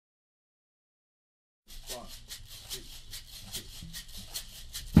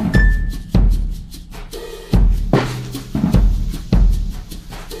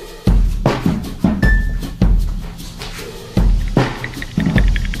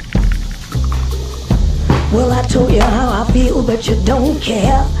Well, I told you how I feel, but you don't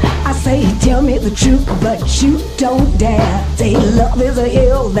care. I say, tell me the truth, but you don't dare. Say, love is a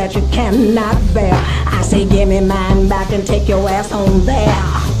hill that you cannot bear. I say, give me mine back and take your ass on there.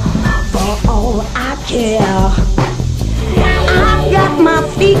 For all I care, I got my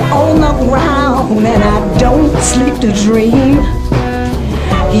feet on the ground and I don't sleep to dream.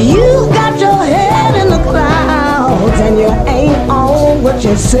 You got your head in the clouds and you ain't all what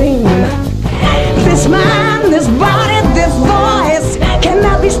you seem. This mind, this body, this voice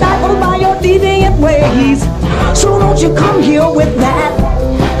cannot be stifled by your deviant ways. So don't you come here with that.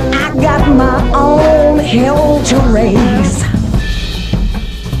 I got my own hell to raise.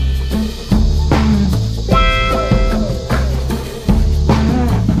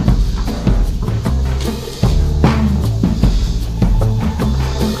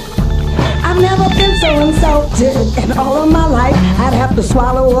 I've never been so insulted in all of my life. I'd have to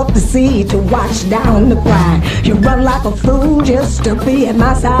swallow up the sea to watch down the cry. You run like a fool just to be at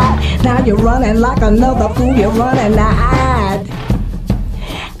my side. Now you're running like another fool, you're running to hide.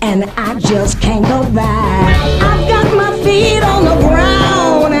 And I just can't go back. I've got my feet on the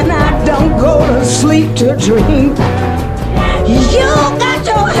ground and I don't go to sleep to dream. You got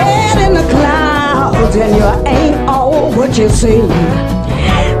your head in the clouds and you ain't all what you seem.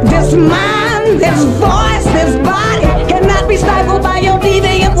 This mind, this voice, this body cannot be stifled by your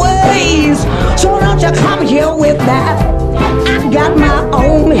deviant ways. So don't you come here with that. I got my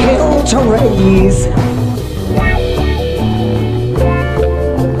own hell to raise.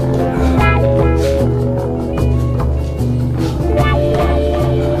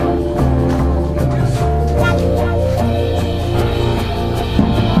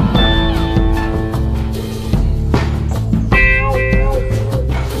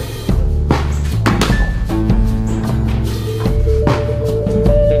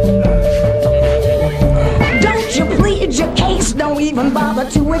 Your case, don't even bother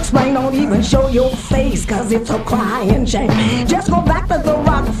to explain, don't even show your face, cause it's a crying shame. Just go back to the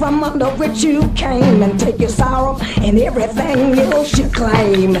rock from under which you came and take your sorrow and everything else you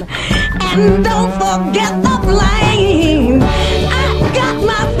claim. And don't forget the blame. I got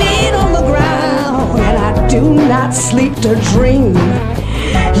my feet on the ground and I do not sleep to dream.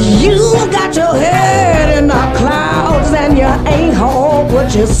 You got your head in the clouds and you ain't all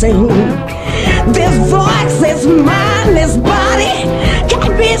what you seem. This voice, this mind, this body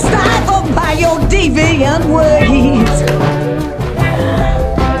can't be stifled by your deviant ways.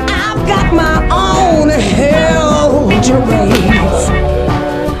 I've got my own hell to raise.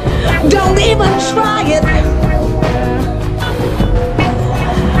 Don't even try it.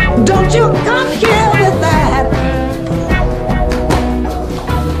 Don't you come here with that.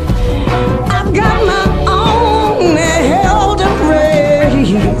 I've got my own hell to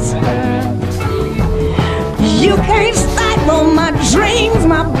raise. You can't stifle my dreams,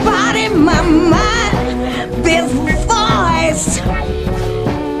 my body, my mind, this voice.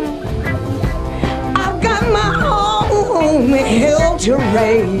 I've got my own hell to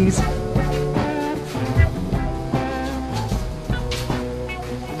raise.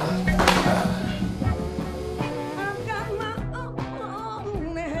 I've got my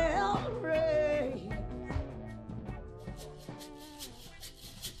own hell to raise.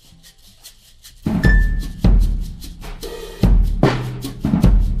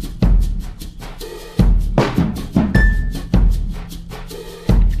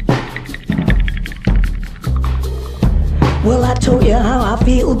 Well, I told you how I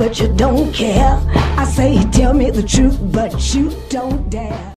feel, but you don't care. I say, tell me the truth, but you don't dare.